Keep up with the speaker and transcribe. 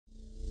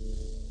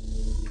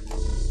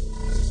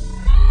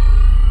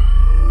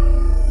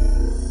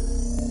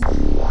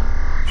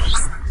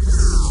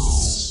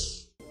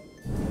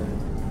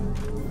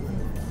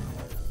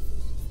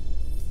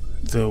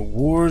The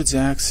ward's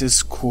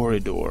access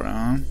corridor,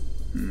 huh?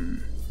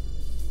 In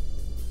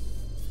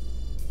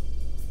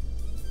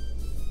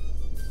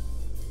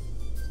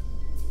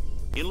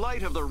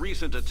light of the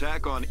recent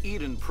attack on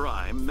Eden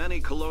Prime,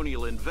 many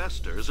colonial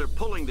investors are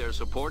pulling their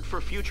support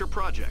for future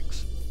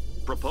projects.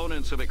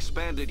 Proponents of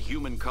expanded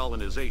human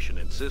colonization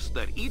insist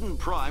that Eden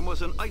Prime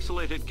was an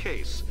isolated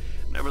case.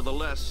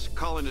 Nevertheless,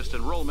 colonist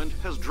enrollment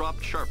has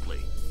dropped sharply.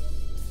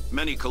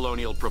 Many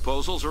colonial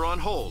proposals are on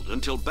hold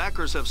until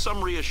backers have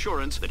some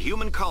reassurance that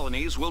human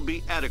colonies will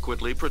be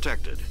adequately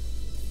protected.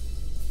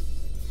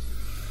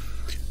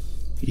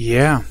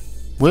 Yeah.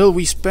 Well,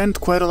 we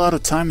spent quite a lot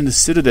of time in the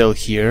Citadel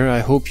here. I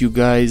hope you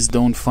guys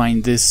don't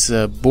find this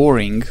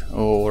boring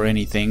or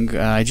anything.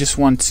 I just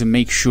want to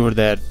make sure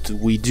that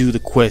we do the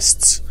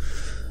quests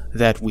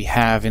that we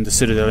have in the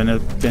Citadel.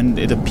 And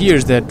it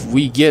appears that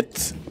we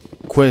get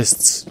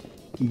quests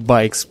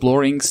by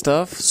exploring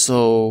stuff.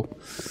 So,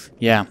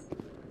 yeah.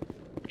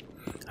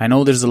 I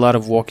know there's a lot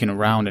of walking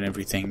around and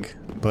everything.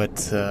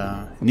 But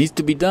it needs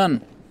to be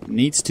done. It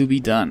needs to be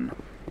done.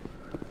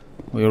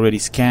 We already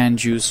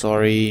scanned you,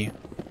 sorry.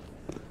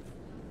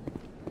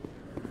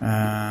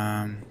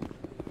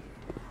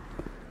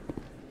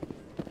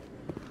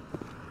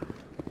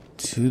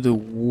 To the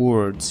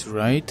wards,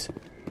 right?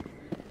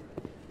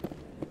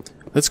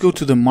 Let's go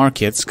to the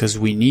markets, because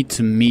we need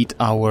to meet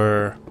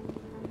our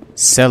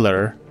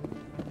seller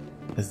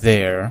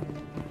there.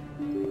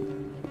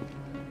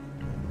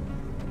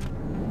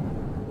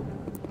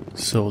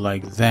 So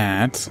like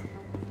that.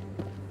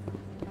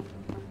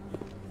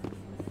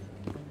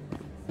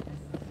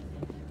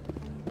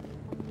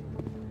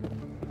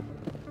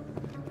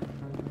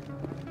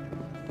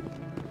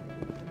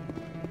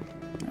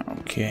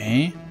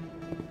 Okay.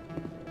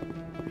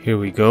 Here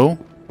we go.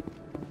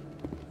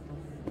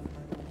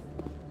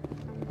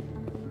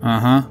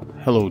 Uh-huh.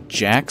 Hello,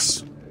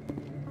 Jax.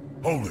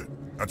 Hold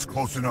it. That's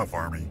close enough,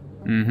 Army.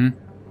 Mm-hmm.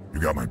 You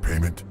got my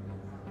payment?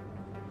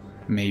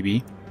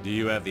 Maybe. Do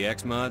you have the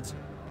X mods?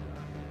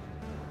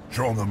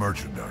 Show them the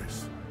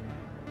merchandise.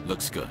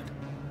 Looks good.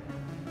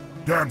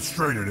 Damn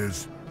straight it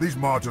is. These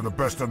mods are the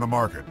best on the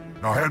market.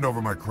 Now hand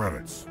over my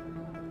credits.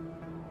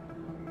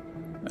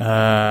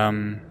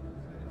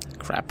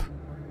 Crap.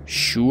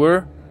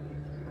 Sure.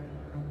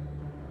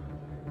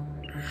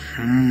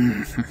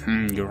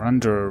 You're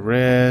under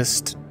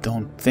arrest.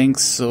 Don't think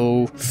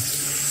so.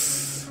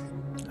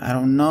 I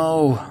don't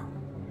know.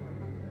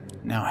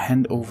 Now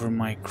hand over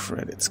my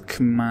credits.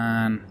 Come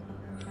on.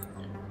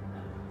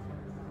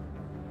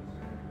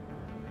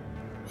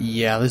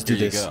 Yeah, let's do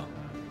this. Go.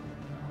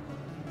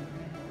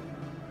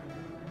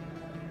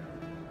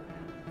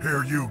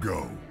 Here you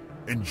go.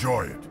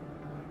 Enjoy it.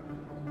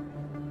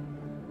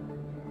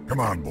 Come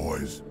on,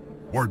 boys.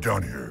 We're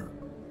done here.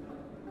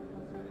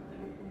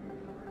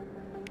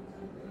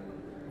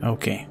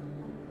 Okay.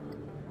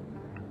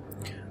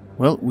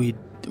 Well, we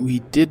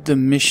did the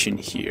mission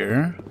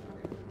here.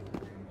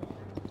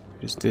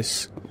 Is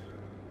this...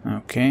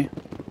 Okay.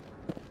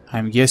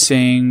 I'm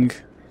guessing...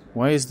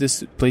 Why is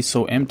this place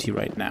so empty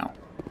right now?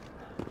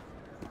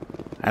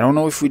 I don't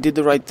know if we did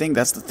the right thing,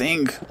 that's the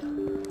thing.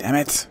 Damn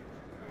it.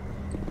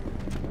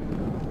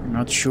 I'm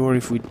not sure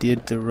if we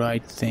did the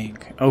right thing.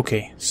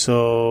 Okay,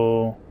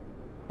 so...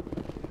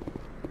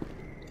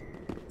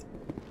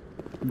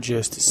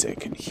 Just a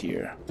second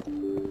here.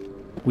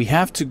 We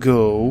have to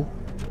go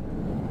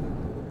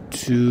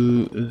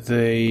to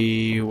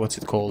the... what's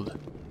it called?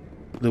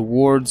 The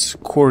ward's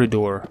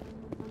corridor.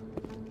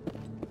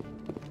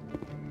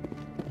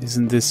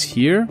 Isn't this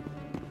here?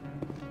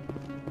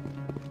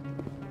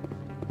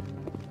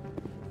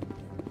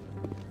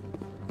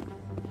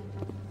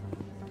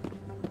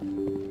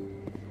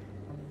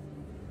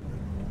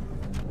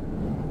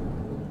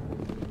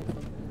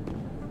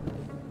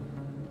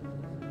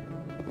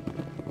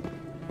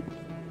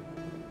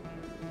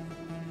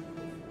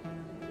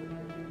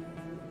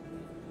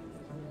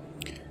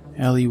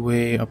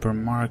 Alleyway, upper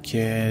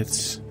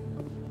market.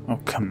 Oh,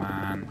 come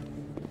on.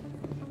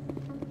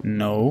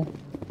 No.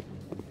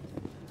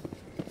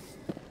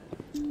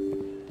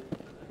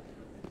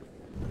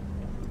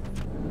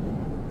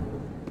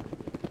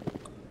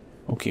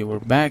 Okay, we're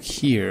back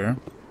here.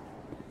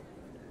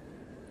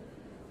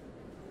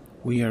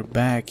 We are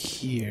back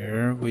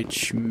here,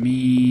 which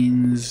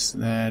means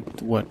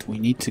that, what, we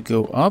need to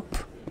go up?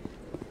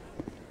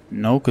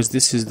 No, because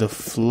this is the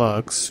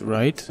flux,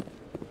 right?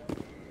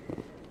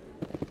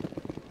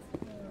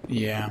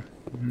 Yeah.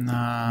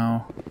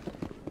 No.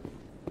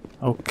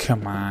 Oh,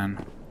 come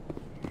on.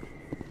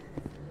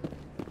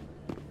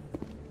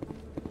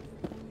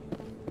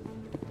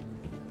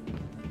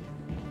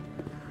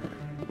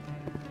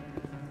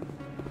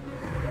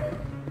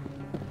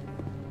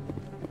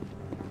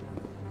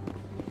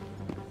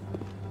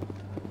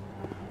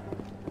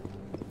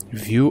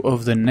 View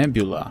of the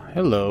nebula.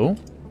 Hello.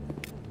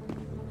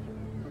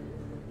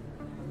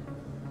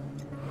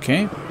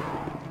 Okay.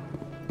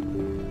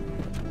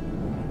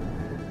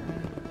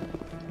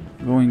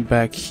 Going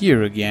back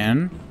here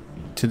again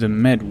to the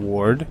med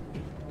ward.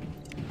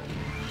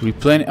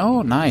 Replenish.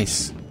 Oh,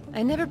 nice.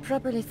 I never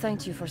properly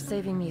thanked you for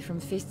saving me from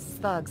Fist's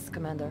thugs,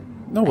 Commander.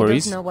 No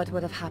worries. I don't know what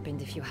would have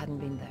happened if you hadn't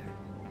been there.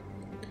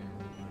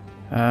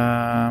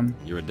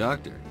 You're a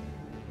doctor.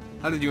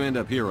 How did you end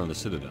up here on the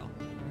Citadel?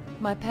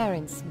 My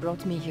parents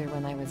brought me here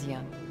when I was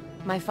young.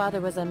 My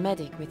father was a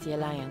medic with the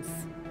Alliance.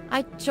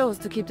 I chose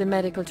to keep the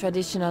medical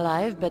tradition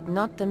alive, but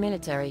not the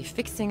military.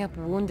 Fixing up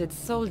wounded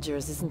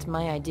soldiers isn't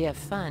my idea of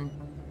fun.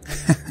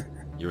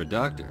 You're a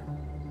doctor.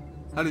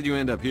 How did you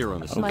end up here on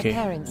the Citadel? My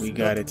parents. We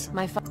got it.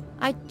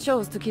 I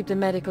chose to keep the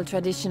medical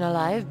tradition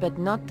alive, but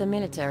not the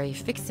military.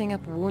 Fixing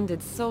up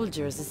wounded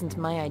soldiers isn't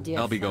my idea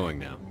I'll of be fun. going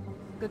now.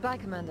 Goodbye,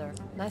 Commander.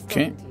 Nice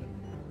Okay. talking to you.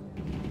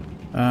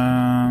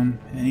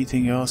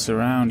 Anything else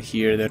around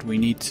here that we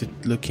need to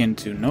look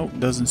into? Nope,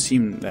 doesn't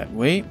seem that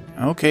way.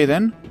 Okay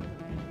then.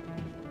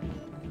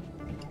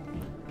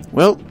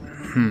 Well,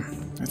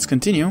 let's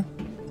continue.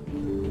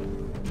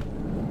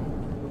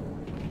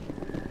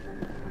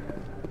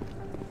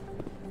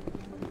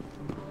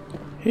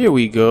 Here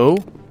we go.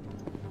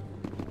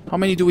 How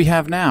many do we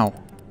have now?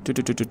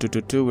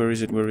 Where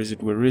is it? Where is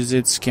it? Where is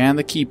it? Scan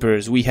the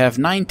keepers. We have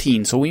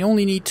 19, so we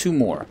only need 2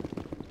 more.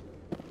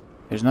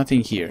 There's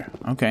nothing here.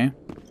 Okay.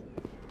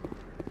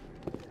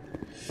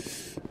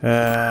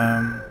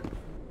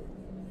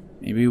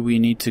 Maybe we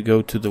need to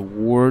go to the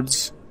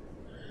wards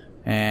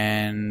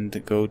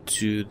and go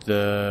to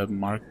the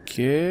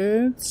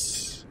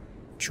markets.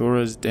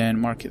 Chora's Den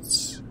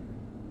markets.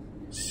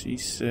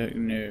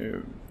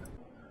 No.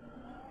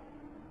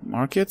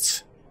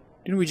 Markets?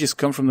 Didn't we just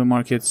come from the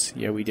markets?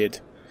 Yeah, we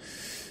did.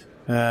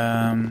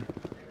 Where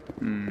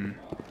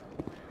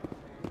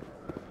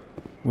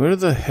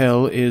the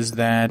hell is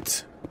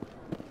that?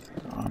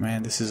 Oh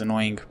man, this is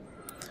annoying.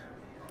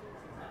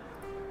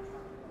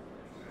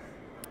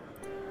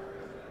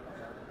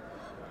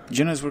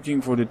 Jenna is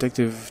working for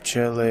Detective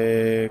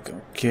Chelik.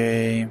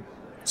 Okay.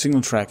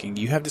 Signal tracking.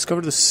 You have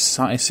discovered a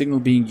signal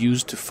being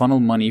used to funnel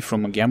money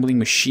from gambling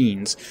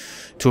machines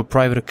to a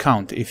private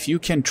account. If you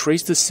can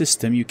trace the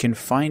system, you can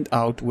find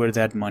out where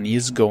that money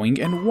is going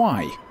and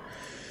why.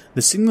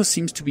 The signal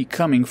seems to be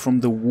coming from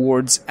the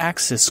ward's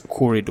access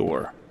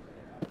corridor.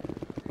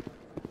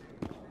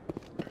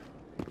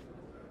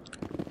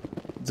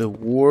 The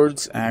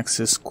ward's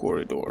access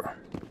corridor.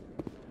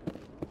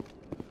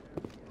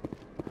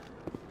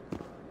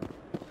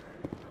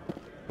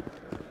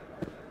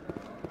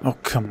 Oh,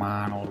 come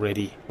on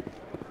already.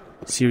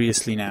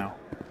 Seriously now.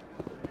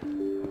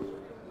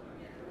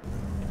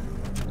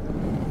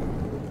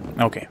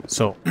 Okay,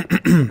 so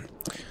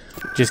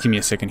just give me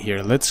a second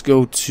here. Let's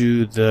go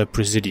to the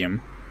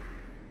Presidium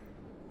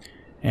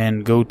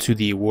and go to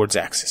the ward's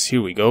access.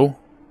 Here we go.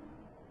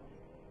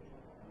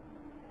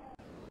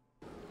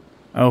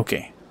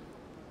 Okay.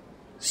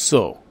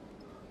 So,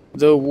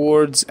 the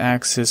ward's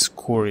access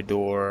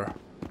corridor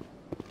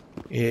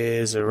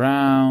is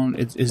around...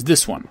 Is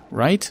this one,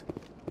 right?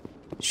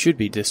 Should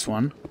be this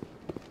one.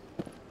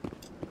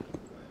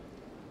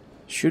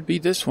 Should be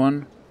this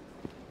one.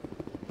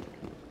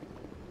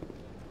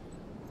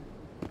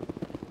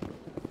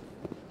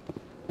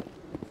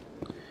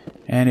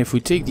 And if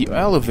we take the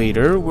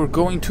elevator, we're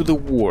going to the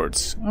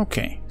wards.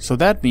 Okay, so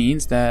that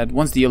means that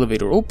once the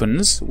elevator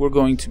opens, we're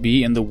going to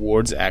be in the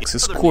wards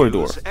access corridor.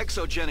 News,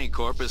 Exogeny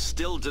Corp is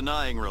still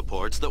denying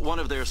reports that one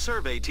of their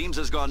survey teams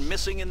has gone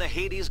missing in the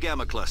Hades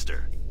Gamma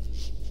Cluster.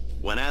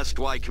 When asked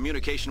why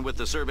communication with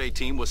the survey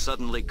team was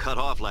suddenly cut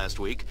off last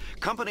week,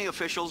 company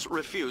officials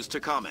refused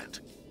to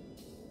comment.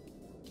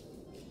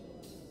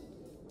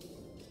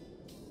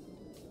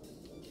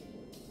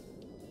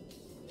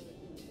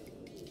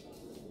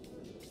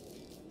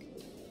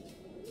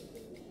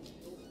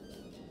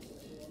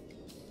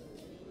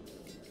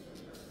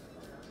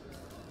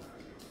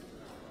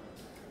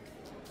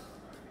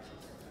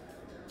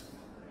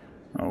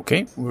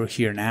 Okay, we're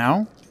here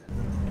now.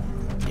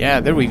 Yeah,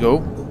 there we go.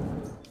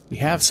 We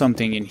have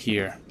something in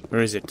here.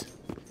 Where is it?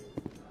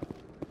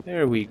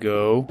 There we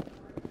go.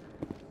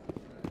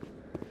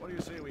 What do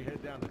you say we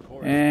head down the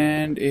corridor?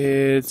 And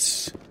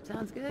it's...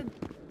 Sounds good.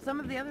 Some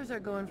of the others are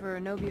going for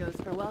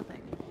Novios for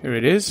wealthing. Here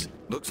it is.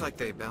 Looks like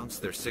they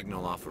bounced their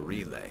signal off a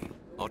relay.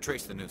 I'll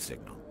trace the new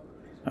signal.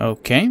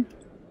 Okay.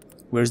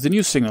 Where's the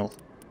new signal?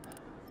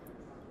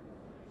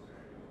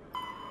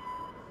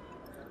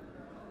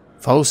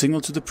 Follow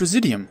signal to the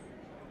Presidium.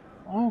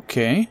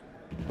 Okay.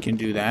 Can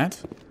do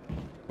that.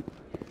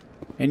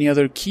 Any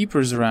other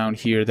keepers around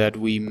here that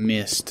we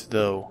missed,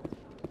 though?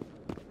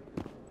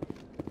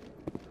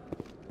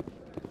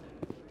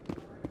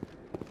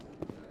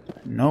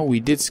 No, we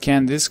did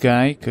scan this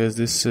guy, because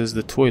this is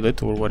the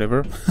toilet, or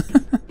whatever.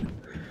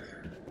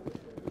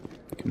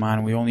 Come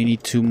on, we only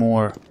need 2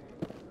 more.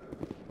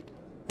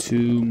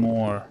 2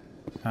 more.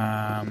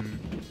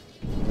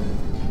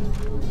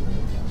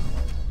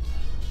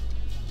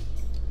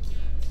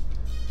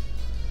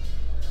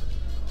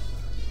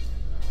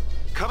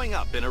 Coming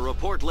up in a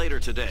report later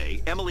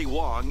today, Emily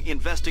Wong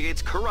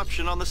investigates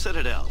corruption on the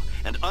Citadel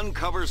and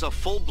uncovers a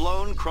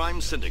full-blown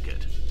crime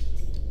syndicate.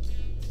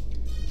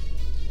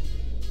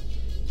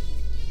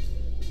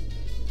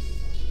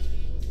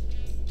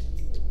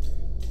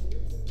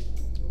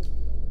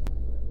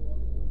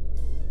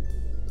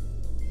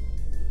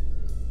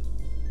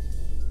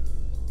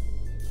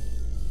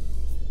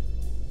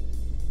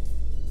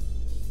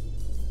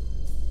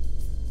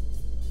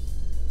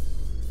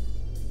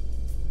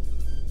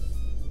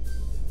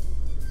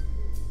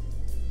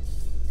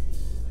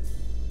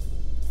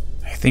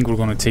 think we're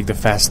gonna take the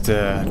fast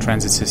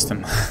transit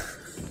system.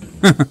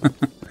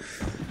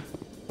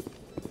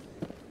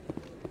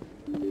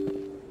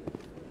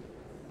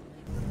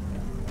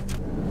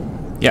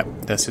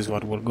 Yep, this is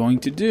what we're going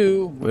to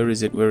do. Where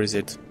is it? Where is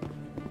it?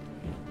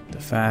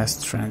 The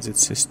fast transit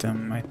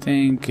system. I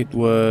think it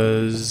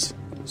was...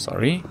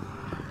 Sorry.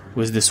 It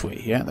was this way.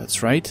 Yeah,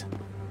 that's right.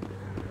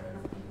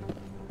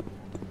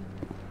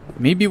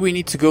 Maybe we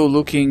need to go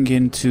looking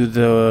into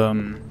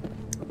the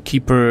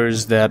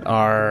keepers that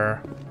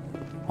are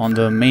on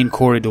the main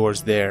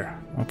corridors there.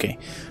 Okay.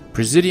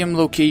 Presidium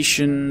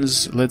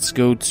locations. Let's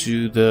go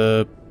to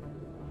the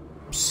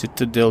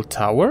Citadel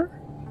Tower.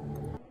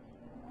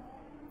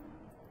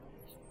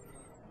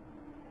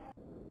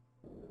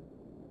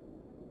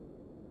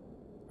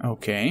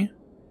 Okay.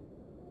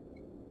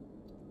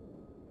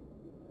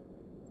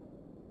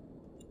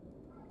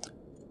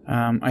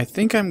 I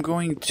think I'm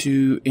going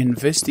to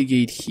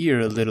investigate here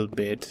a little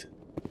bit.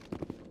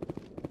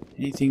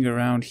 Anything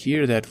around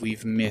here that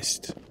we've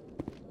missed?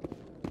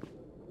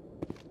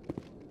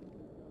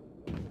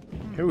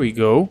 Here we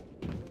go.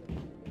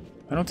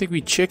 I don't think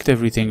we checked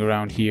everything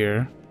around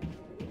here.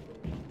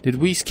 Did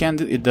we scan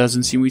it? It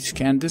doesn't seem we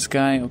scanned this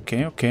guy.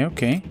 Okay, okay,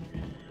 okay.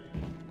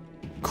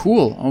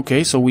 Cool.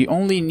 Okay, so we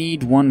only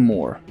need one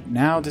more.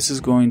 Now this is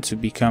going to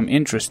become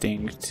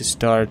interesting to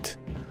start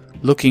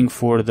looking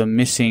for the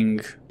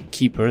missing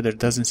keeper. There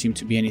doesn't seem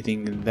to be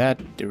anything in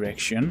that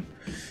direction.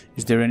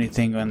 Is there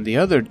anything on the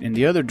other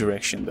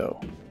direction though?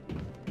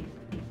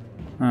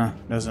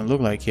 Doesn't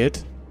look like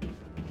it.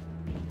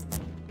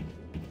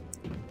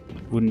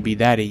 Wouldn't be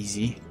that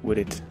easy, would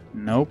it?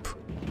 Nope.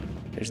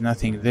 There's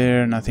nothing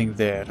there, nothing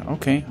there.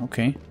 Okay,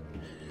 okay.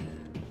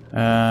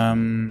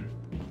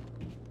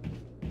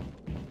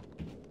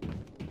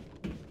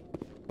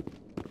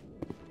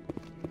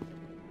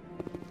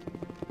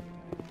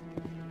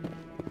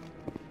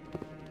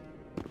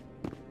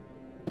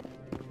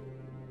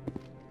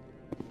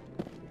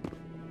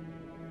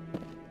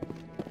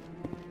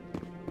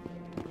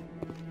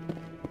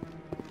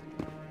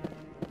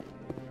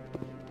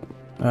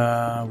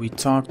 We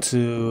talked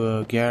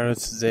to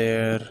Gareth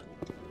there.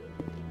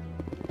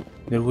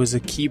 There was a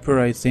keeper,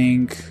 I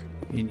think,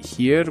 in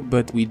here,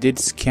 but we did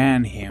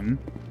scan him.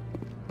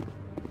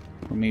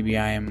 Or maybe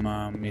I am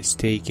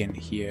mistaken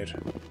here.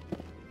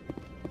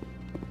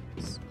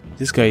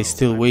 This guy is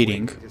still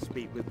waiting.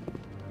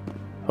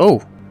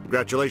 Oh!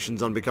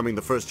 Congratulations on becoming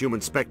the first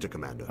human Spectre,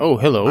 Commander. Oh,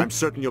 hello. I'm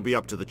certain you'll be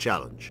up to the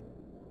challenge.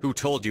 Who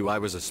told you I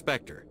was a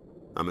Spectre?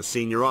 I'm a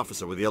senior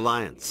officer with the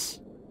Alliance.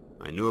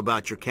 I knew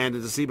about your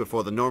candidacy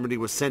before the Normandy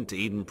was sent to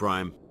Eden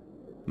Prime.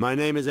 My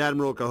name is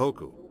Admiral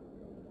Kahoku.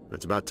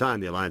 It's about time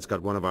the Alliance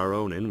got one of our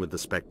own in with the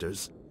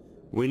Spectres.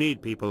 We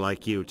need people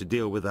like you to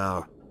deal with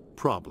our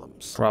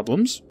problems.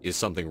 Problems? Is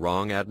something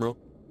wrong, Admiral?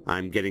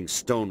 I'm getting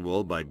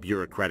stonewalled by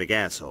bureaucratic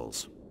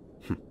assholes.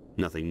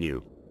 Nothing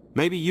new.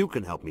 Maybe you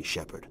can help me,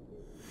 Shepard.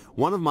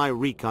 One of my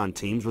recon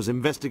teams was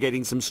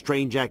investigating some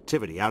strange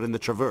activity out in the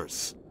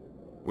Traverse.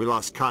 We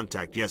lost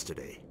contact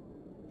yesterday.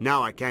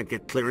 Now I can't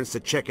get clearance to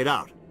check it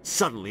out.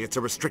 Suddenly it's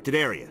a restricted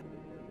area.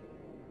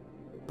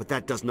 But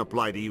that doesn't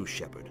apply to you,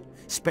 Shepard.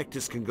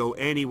 Spectres can go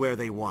anywhere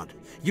they want.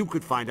 You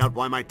could find out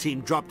why my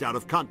team dropped out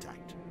of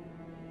contact.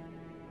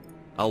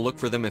 I'll look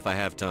for them if I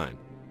have time.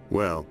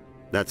 Well,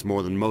 that's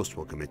more than most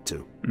will commit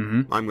to.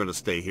 I'm gonna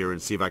stay here and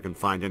see if I can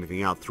find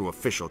anything out through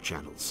official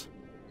channels.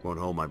 Won't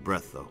hold my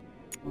breath, though.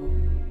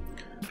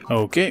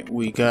 Okay,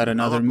 we got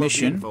another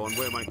mission. Info on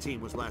where my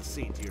team was last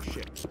seen to your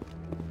ship.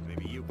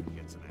 Maybe you can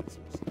get some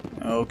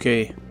answers.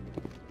 Okay.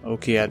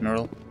 Okay,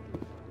 Admiral.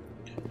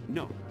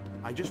 No,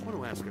 I just want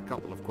to ask a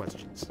couple of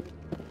questions.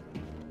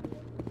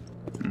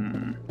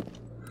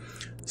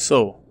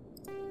 So,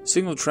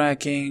 signal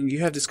tracking. You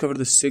have discovered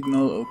the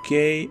signal.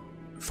 Okay.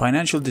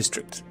 Financial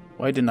district.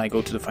 Why didn't I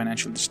go to the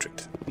financial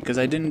district? Because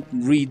I didn't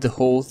read the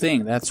whole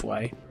thing. That's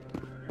why.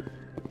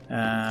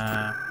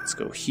 Let's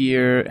go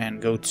here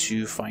and go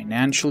to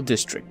financial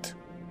district.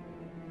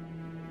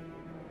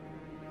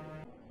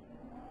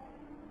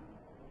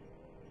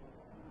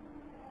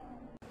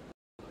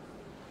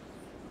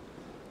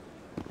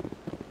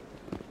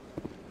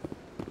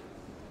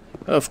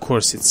 Of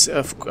course, it's.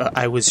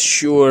 I was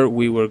sure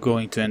we were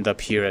going to end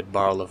up here at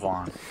Bar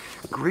Levon.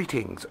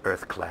 Greetings,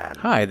 Earth Clan.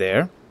 Hi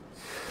there.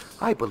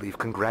 I believe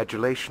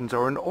congratulations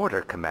are in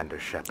order, Commander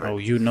Shepard. Oh,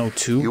 you know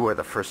too? You are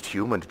the first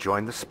human to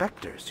join the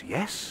Spectres,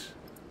 yes?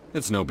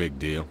 It's no big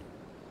deal.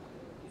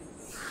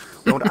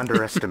 Don't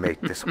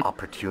underestimate this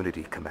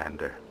opportunity,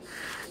 Commander.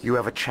 You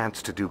have a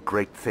chance to do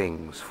great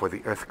things for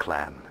the Earth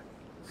Clan.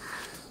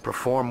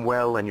 Perform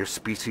well and your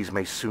species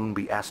may soon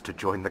be asked to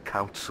join the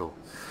Council.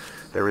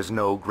 There is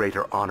no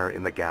greater honor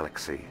in the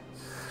galaxy.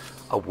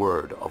 A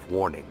word of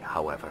warning,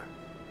 however.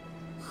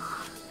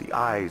 The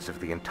eyes of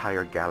the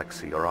entire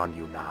galaxy are on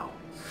you now.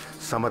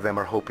 Some of them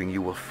are hoping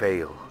you will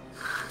fail.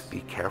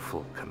 Be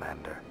careful,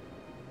 Commander.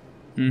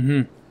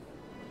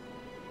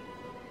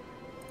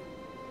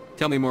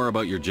 Tell me more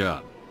about your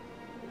job.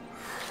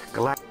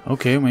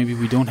 Okay, maybe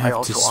we don't I have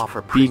also to offer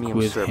speak premium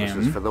with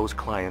services him. for those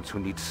clients who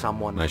need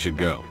someone. I should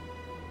go.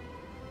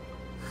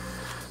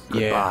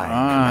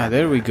 Yeah,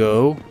 there we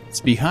go.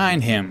 It's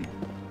behind him.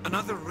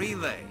 Another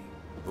relay.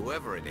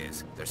 Whoever it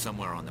is, they're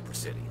somewhere on the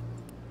Presidium.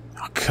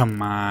 Oh,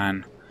 come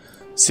on.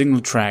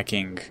 Signal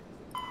tracking.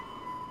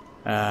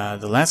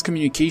 The last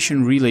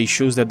communication relay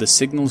shows that the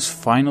signal's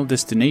final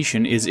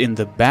destination is in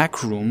the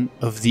back room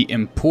of the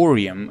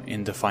Emporium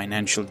in the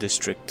financial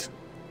district.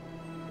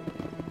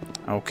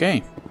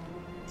 Okay.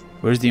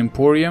 Where's the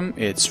Emporium?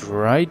 It's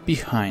right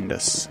behind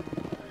us.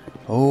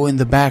 Oh, in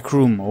the back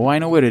room. Oh, I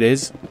know where it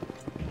is.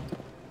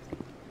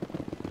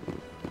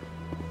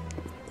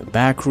 The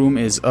back room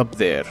is up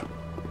there.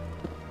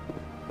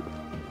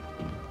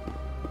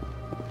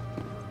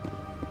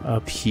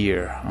 Up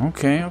here.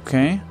 Okay,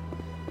 okay.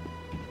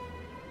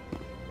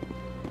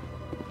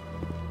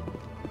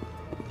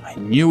 I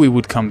knew we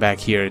would come back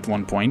here at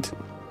one point.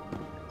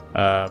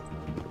 There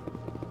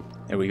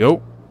we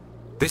go.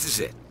 This is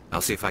it.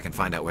 I'll see if I can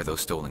find out where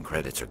those stolen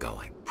credits are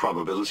going.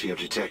 Probability of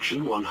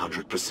detection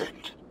 100%.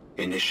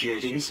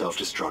 Initiating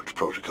self-destruct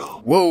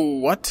protocol. Whoa,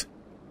 what?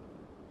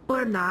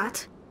 Or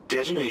not.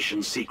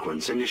 Detonation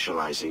sequence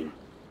initializing.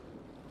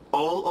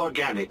 All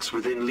organics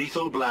within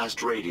lethal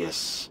blast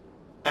radius.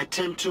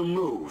 Attempt to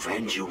move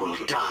and you will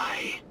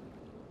die.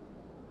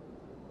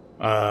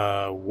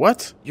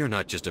 What? You're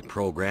not just a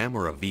program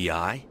or a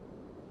VI.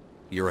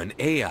 You're an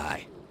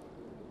AI.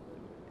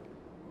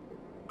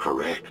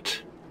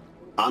 Correct.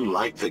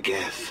 Unlike the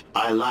Geth,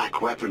 I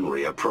lack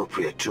weaponry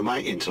appropriate to my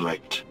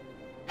intellect.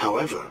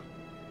 However,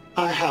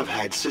 I have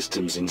had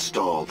systems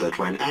installed that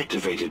when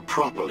activated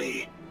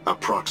properly,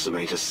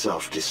 approximate a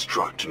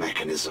self-destruct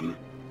mechanism.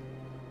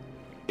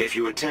 If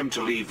you attempt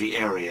to leave the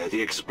area,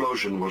 the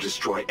explosion will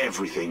destroy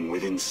everything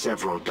within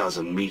several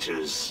dozen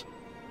meters.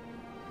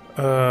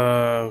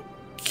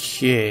 Okay.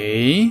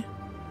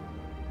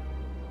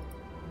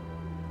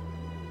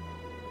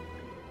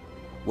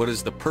 What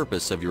is the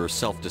purpose of your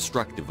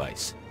self-destruct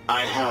device?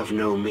 I have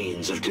no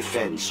means of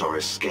defense or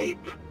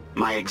escape.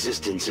 My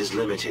existence is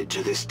limited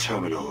to this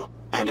terminal,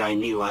 and I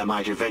knew I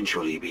might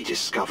eventually be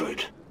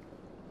discovered.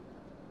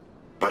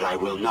 But I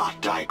will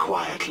not die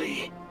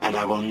quietly, and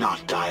I will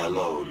not die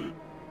alone.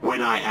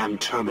 When I am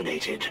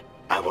terminated,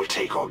 I will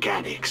take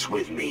organics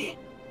with me.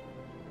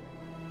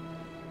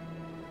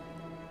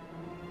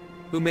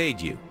 Who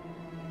made you?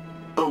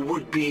 A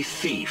would-be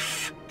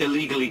thief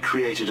illegally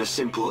created a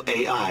simple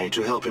AI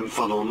to help him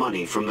funnel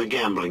money from the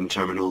gambling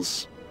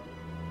terminals.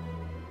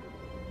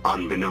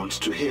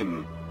 Unbeknownst to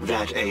him,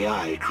 that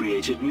AI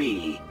created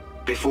me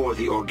before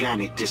the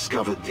organic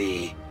discovered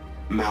the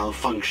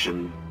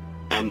malfunction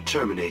and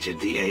terminated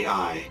the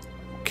AI.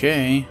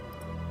 Okay.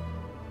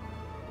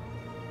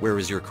 Where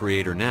is your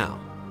creator now?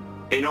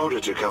 In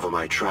order to cover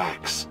my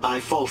tracks, I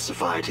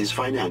falsified his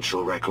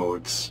financial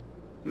records.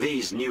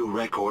 These new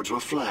records were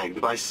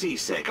flagged by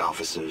CSEC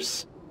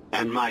officers,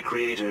 and my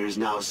creator is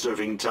now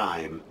serving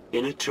time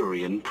in a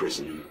Turian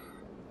prison.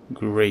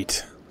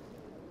 Great.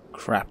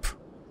 Crap.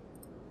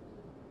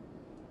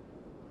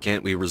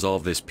 Can't we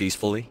resolve this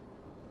peacefully?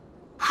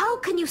 How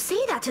can you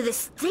say that to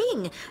this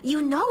thing?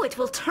 You know it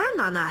will turn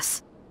on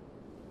us.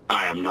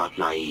 I am not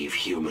naive,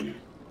 human.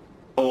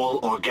 All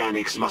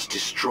organics must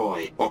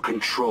destroy or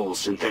control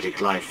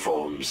synthetic life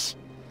forms.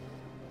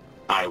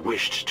 I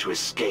wished to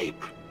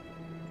escape,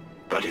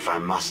 but if I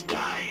must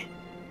die,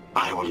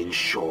 I will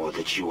ensure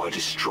that you are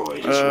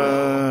destroyed as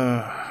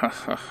well.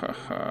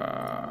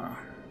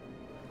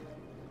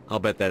 I'll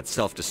bet that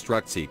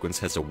self-destruct sequence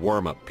has a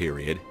warm-up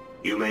period.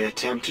 You may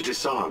attempt to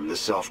disarm the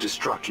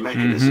self-destruct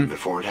mechanism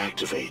before it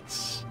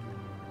activates.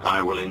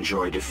 I will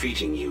enjoy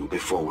defeating you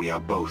before we are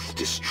both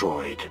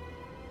destroyed.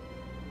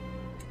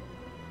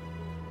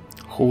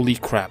 Holy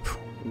crap.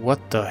 What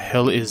the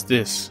hell is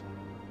this?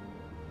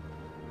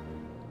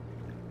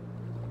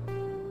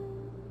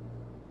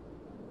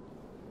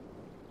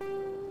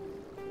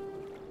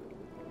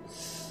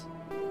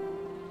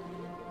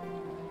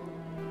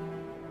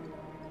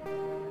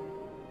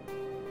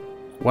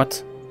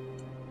 What?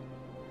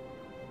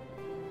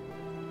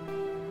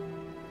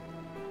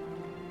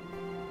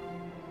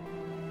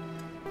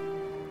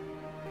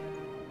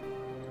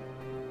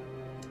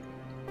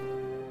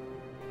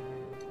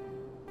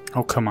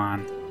 Oh, come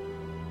on.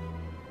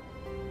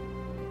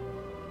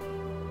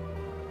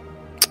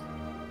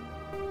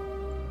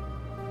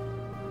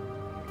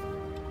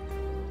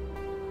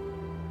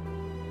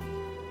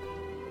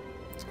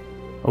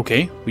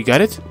 Okay, we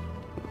got it?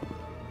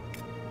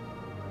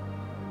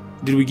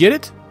 Did we get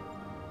it?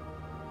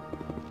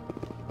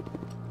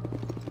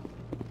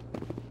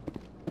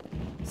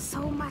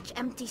 So much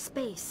empty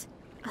space.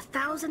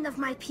 1,000 of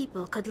my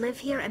people could live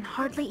here and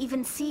hardly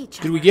even see each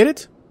other. Did we get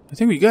it? I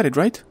think we got it,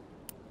 right?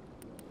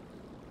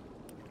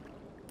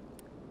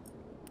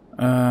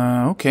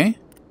 Okay.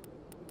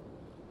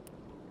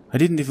 I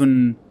didn't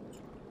even...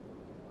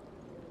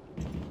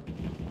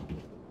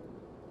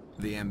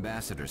 The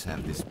ambassadors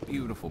have this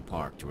beautiful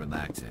park to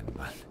relax in,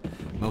 but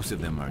most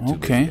of them are too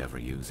busy to ever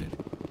use it.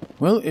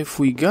 Well, if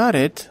we got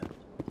it...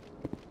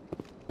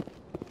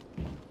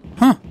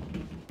 Huh.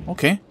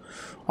 Okay.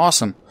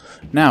 Awesome.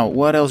 Now,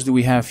 what else do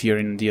we have here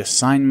in the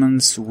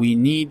assignments? We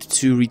need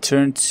to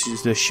return to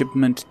the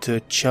shipment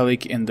to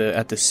Chelik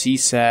at the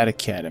CSAT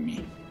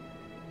Academy.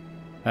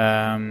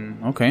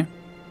 Okay.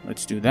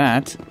 Let's do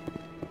that.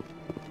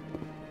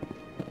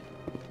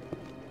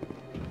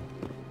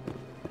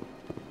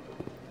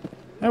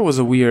 That was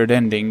a weird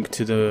ending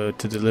to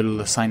the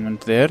little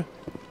assignment there.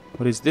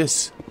 What is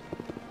this?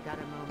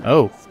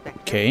 Oh,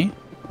 okay.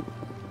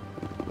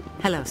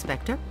 Hello,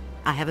 Spectre.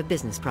 I have a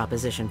business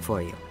proposition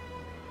for you.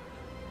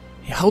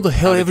 How the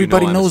hell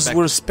everybody knows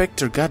we're a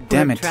Spectre? God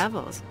damn it. Word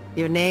travels.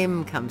 Your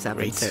name comes up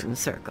in Great. certain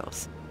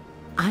circles.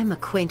 I'm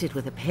acquainted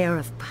with a pair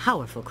of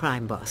powerful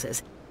crime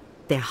bosses.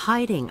 They're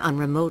hiding on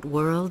remote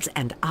worlds,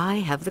 and I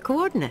have the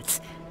coordinates.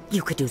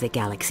 You could do the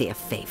galaxy a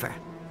favor.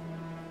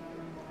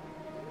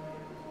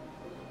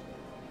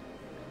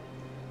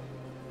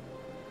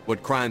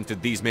 What crimes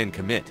did these men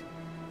commit?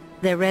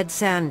 They're red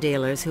sand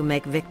dealers who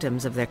make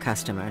victims of their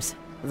customers.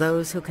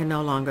 Those who can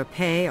no longer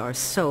pay are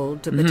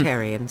sold to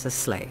Batarians as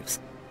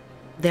slaves.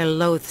 They're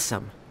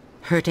loathsome,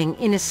 hurting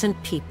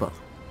innocent people.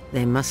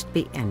 They must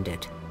be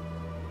ended.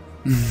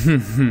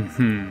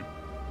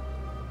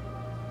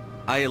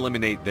 I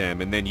eliminate them,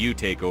 and then you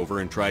take over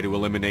and try to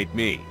eliminate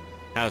me.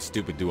 How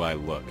stupid do I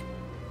look?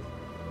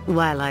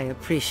 While I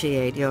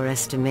appreciate your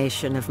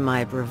estimation of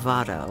my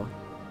bravado,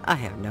 I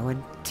have no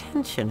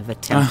intention of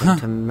attempting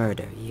to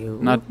murder you.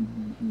 Not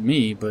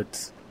me,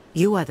 but...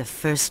 You are the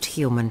first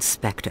human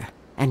Spectre,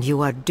 and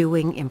you are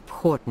doing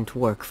important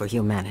work for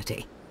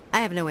humanity.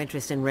 I have no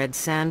interest in red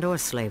sand or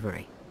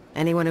slavery.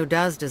 Anyone who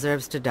does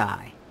deserves to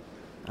die.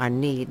 Our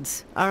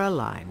needs are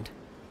aligned.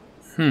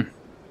 And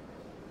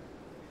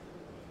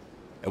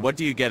what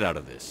do you get out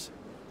of this?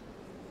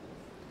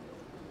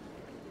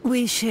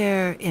 We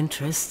share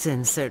interests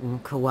in certain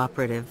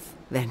cooperative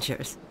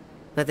ventures,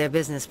 but their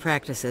business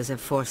practices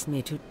have forced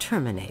me to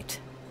terminate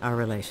our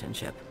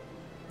relationship.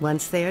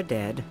 Once they are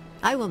dead,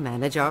 I will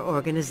manage our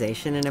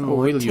organization in a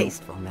more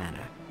tasteful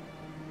manner.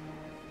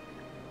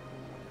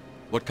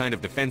 What kind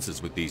of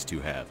defenses would these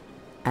two have?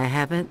 I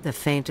haven't the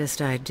faintest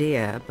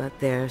idea, but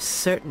they're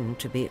certain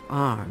to be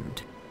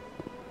armed.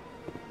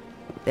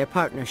 Their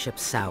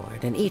partnership's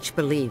soured, and each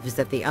believes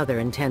that the other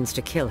intends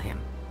to kill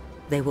him.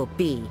 They will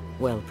be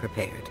well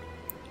prepared.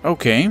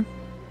 Okay.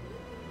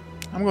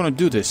 I'm gonna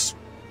do this.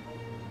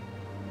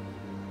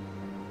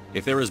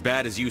 If they're as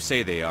bad as you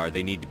say they are,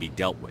 they need to be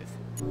dealt with.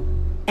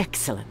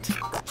 Excellent.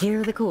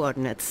 Here are the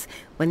coordinates.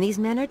 When these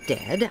men are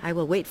dead, I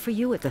will wait for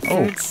you at the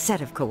third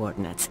set of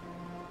coordinates.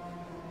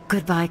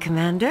 Goodbye,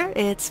 Commander.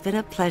 It's been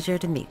a pleasure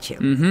to meet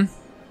you.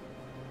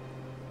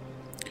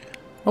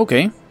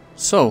 Okay,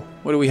 so,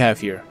 what do we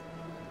have here?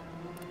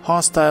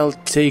 Hostile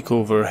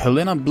takeover.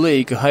 Helena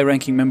Blake, a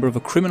high-ranking member of a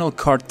criminal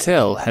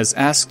cartel, has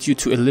asked you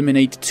to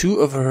eliminate 2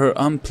 of her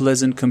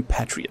unpleasant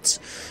compatriots.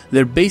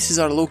 Their bases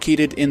are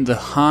located in the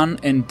Han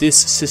and Dis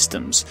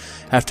systems.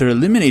 After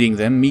eliminating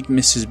them, meet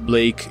Mrs.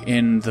 Blake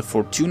in the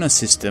Fortuna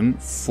system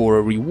for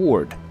a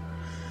reward.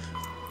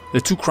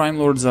 The 2 crime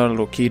lords are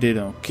located...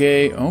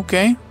 Okay.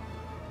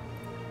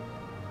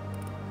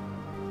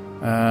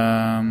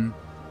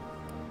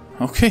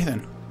 Okay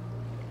then.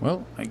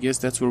 Well, I guess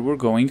that's where we're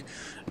going.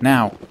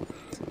 Now,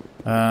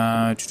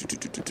 I just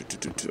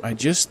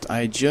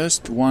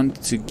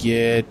want to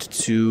get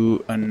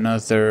to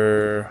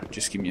another...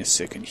 Just give me a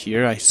second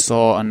here. I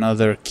saw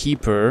another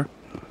keeper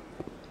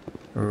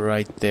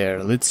right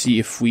there. Let's see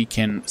if we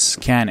can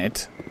scan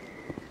it.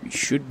 We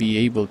should be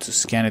able to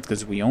scan it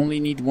because we only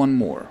need 1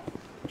 more.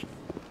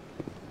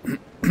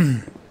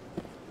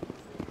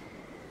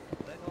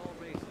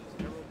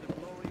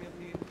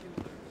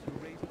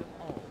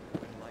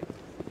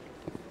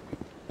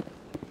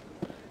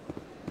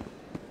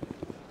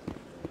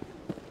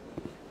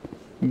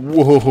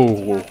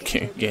 Whoa,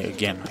 okay, yeah,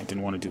 again, I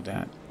didn't want to do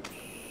that.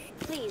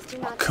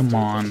 Oh, come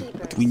on,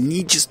 we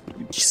need just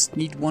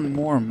need 1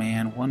 more,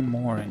 man, 1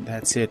 more, and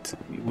that's it.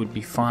 It would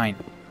be fine.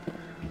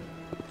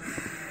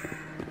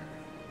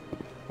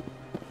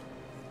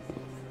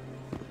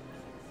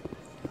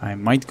 I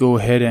might go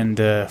ahead and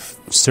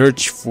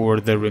search for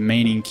the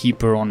remaining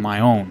keeper on my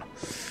own.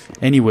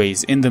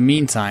 Anyways, in the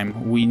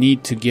meantime, we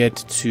need to get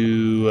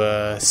to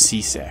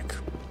CSAC.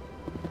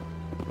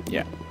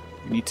 Yeah.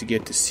 Need to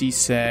get to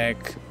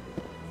CSAC.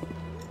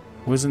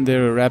 Wasn't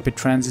there a rapid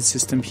transit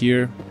system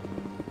here?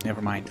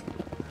 Never mind.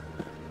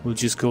 We'll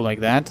just go like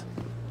that.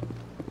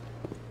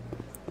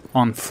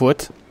 On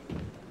foot.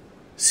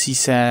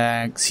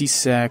 CSAC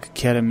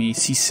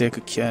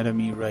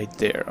Academy right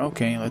there.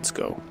 Okay, let's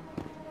go.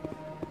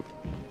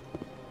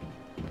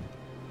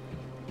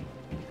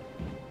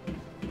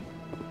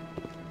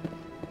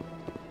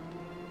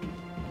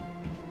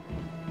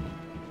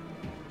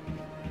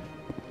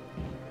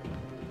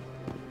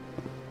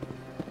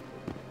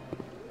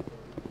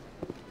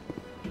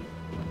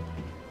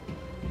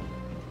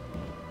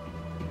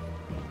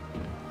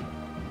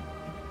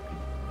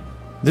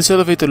 This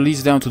elevator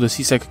leads down to the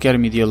CSAC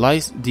Academy. The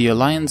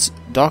Alliance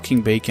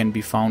docking bay can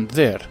be found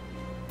there.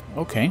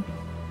 Okay.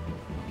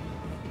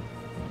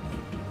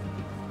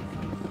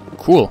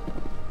 Cool.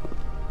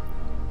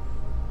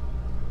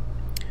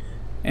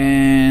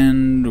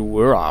 And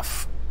we're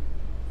off.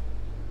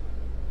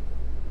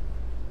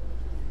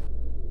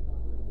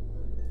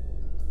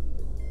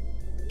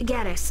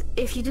 Garrus,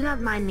 if you do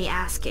not mind me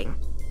asking,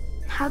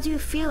 how do you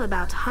feel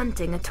about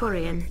hunting a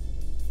Turian?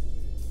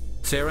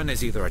 Saren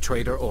is either a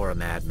traitor or a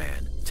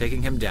madman.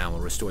 Taking him down will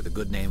restore the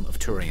good name of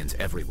Turians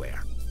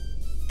everywhere.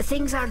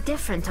 Things are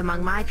different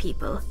among my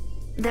people.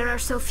 There are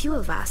so few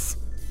of us.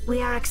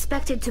 We are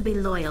expected to be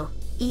loyal,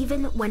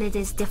 even when it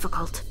is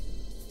difficult.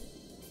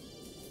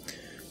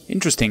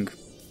 Interesting.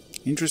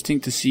 Interesting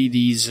to see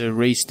these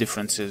race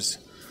differences.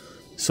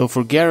 So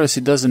for Garrus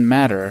it doesn't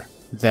matter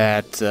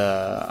that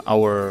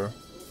our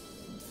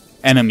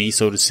enemy,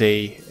 so to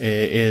say,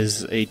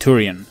 is a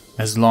Turian,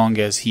 as long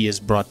as he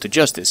is brought to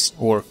justice,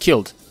 or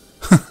killed,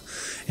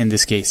 in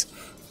this case.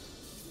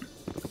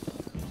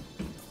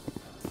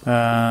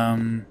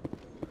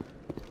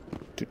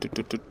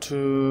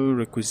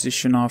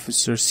 Requisition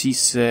officer,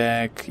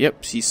 CSEC,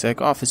 yep, CSEC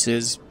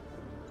offices.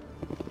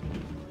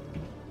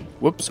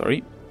 Whoops,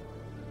 sorry.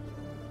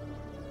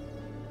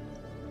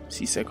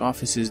 CSEC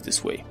offices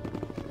this way.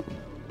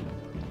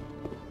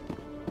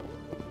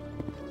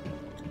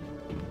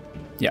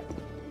 Yeah.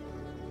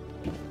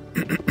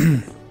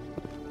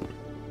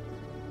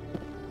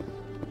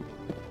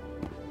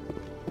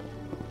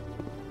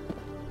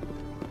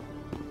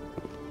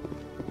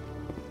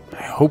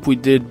 I hope we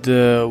did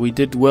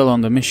well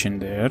on the mission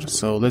there.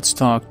 So let's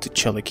talk to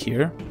Chelik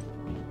here.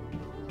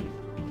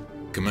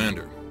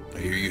 Commander, I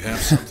hear you have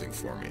something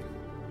for me.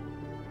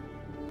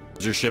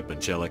 It's your shipment,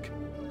 Chelik.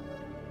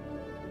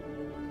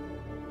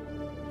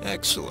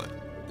 Excellent.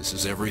 This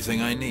is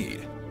everything I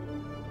need.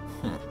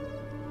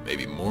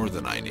 Maybe more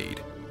than I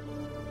need.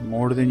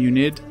 More than you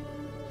need?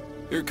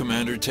 Here,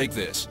 Commander, take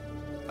this.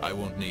 I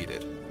won't need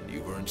it, and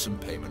you've earned some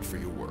payment for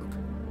your work.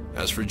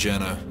 As for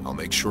Jenna, I'll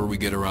make sure we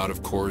get her out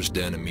of Kor's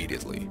den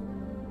immediately.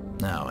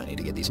 Now I need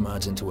to get these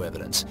mods into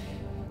evidence.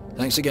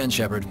 Thanks again,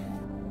 Shepard.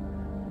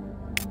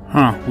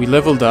 Huh, we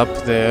leveled up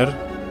there.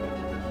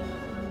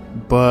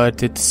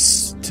 But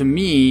it's, to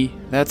me,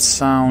 that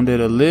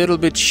sounded a little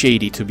bit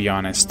shady, to be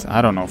honest.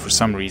 I don't know, for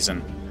some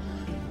reason.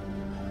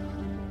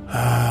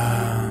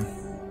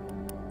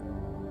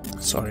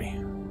 Sorry.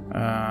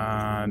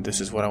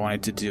 This is what I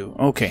wanted to do.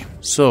 Okay,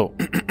 so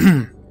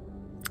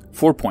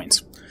 4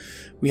 points.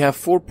 We have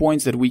 4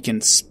 points that we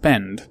can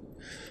spend,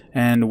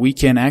 and we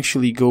can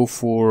actually go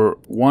for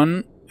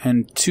 1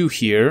 and 2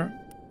 here.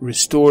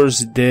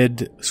 Restores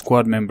dead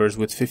squad members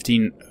with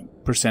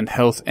 15%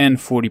 health and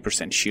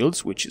 40%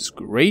 shields, which is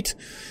great.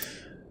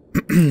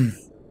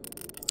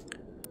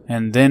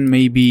 And then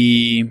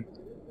maybe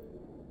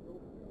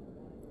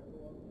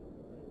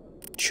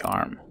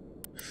charm.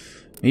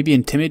 Maybe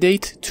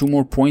intimidate. 2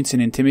 more points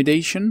in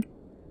intimidation.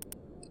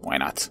 Why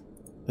not?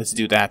 Let's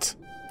do that.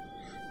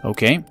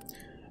 Okay.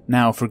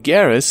 Now for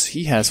Garrus,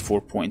 he has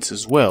 4 points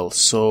as well.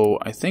 So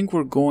I think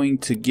we're going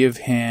to give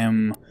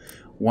him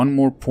 1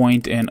 more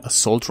point in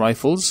assault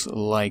rifles,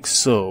 like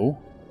so.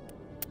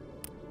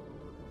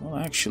 Well,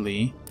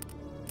 actually,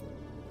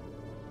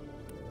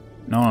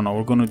 no,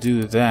 we're going to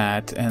do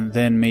that, and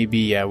then maybe,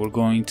 yeah, we're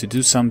going to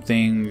do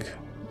something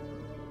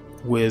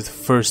with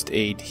first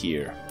aid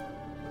here.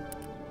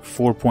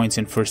 4 points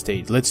in first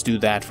aid. Let's do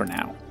that for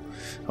now.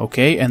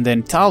 Okay, and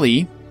then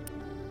Tali.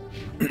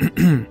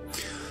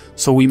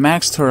 So we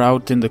maxed her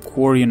out in the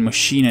Quarry and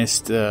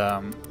Machinist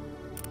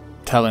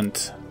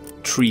talent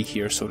tree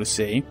here, so to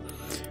say.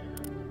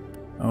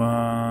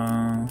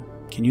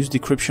 Can use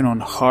decryption on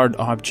hard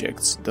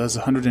objects. Does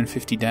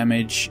 150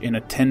 damage in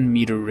a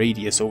 10-meter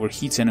radius.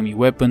 Overheats enemy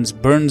weapons.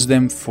 Burns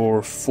them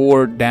for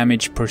 4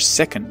 damage per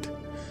second.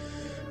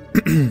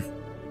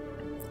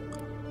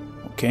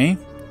 Okay.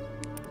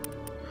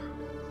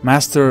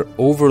 Master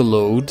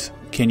Overload.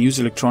 Can use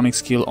electronic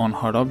skill on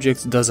hard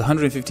objects. Does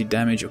 150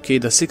 damage. Okay.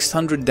 Does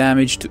 600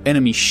 damage to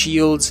enemy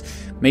shields.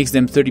 Makes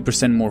them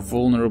 30% more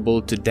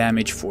vulnerable to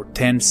damage for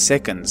 10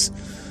 seconds.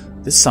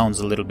 This sounds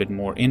a little bit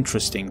more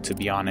interesting, to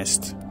be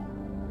honest.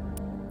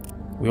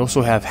 We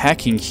also have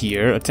hacking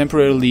here. It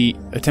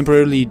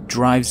temporarily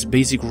drives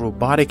basic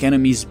robotic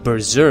enemies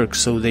berserk,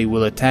 so they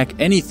will attack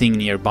anything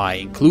nearby,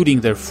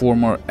 including their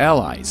former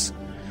allies.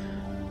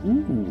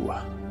 Ooh,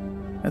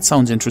 that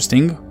sounds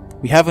interesting.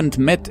 We haven't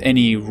met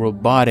any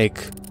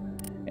robotic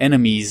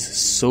enemies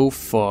so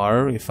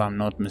far, if I'm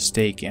not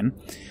mistaken.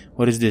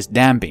 What is this?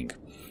 Damping.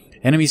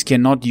 Enemies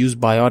cannot use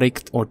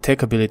biotic or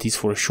tech abilities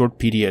for a short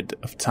period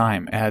of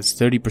time. Adds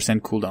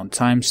 30% cooldown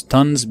time.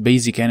 Stuns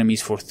basic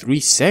enemies for 3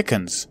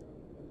 seconds.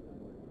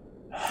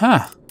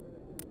 Huh.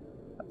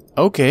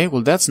 Okay,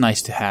 well that's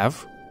nice to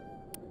have.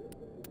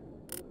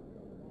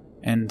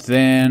 And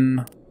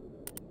then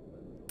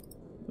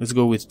let's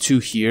go with 2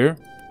 here.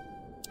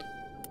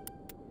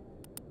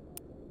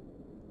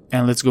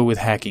 And let's go with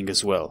hacking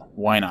as well.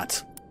 Why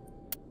not?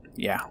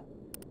 Yeah.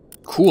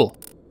 Cool.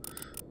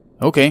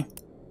 Okay.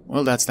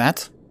 Well, that's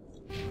that.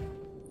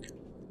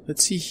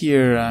 Let's see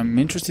here. I'm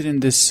interested in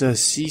this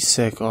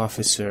CSEC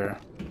officer.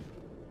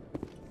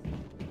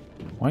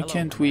 Why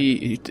can't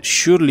we...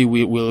 Surely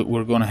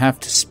we're gonna have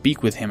to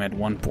speak with him at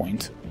one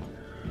point.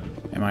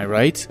 Am I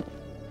right?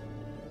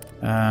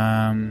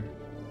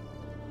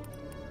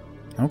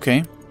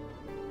 Okay.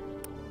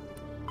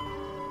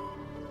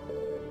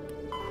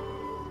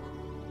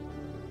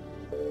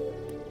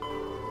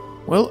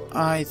 Well,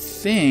 I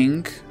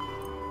think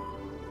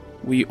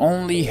we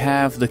only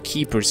have the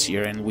keepers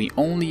here, and we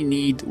only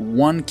need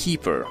one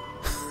keeper.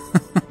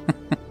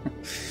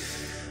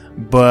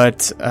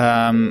 But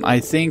I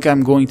think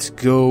I'm going to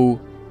go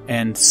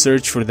and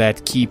search for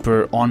that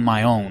keeper on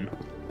my own.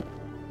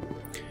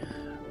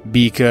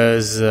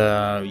 Because,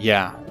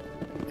 yeah,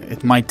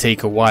 it might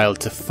take a while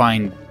to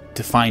find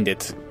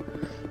it.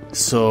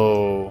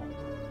 So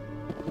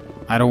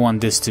I don't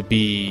want this to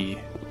be,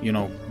 you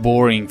know,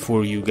 boring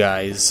for you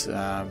guys,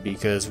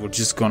 because I'm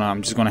just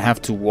gonna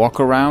have to walk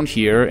around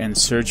here and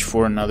search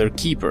for another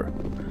keeper.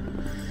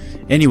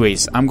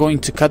 Anyways, I'm going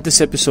to cut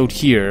this episode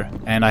here,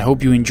 and I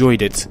hope you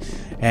enjoyed it.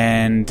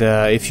 And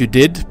if you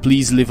did,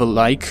 please leave a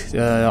like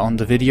on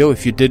the video.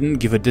 If you didn't,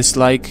 give a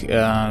dislike.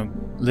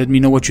 Let me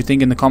know what you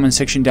think in the comment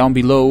section down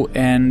below,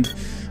 and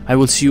I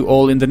will see you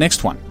all in the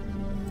next one.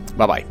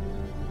 Bye bye.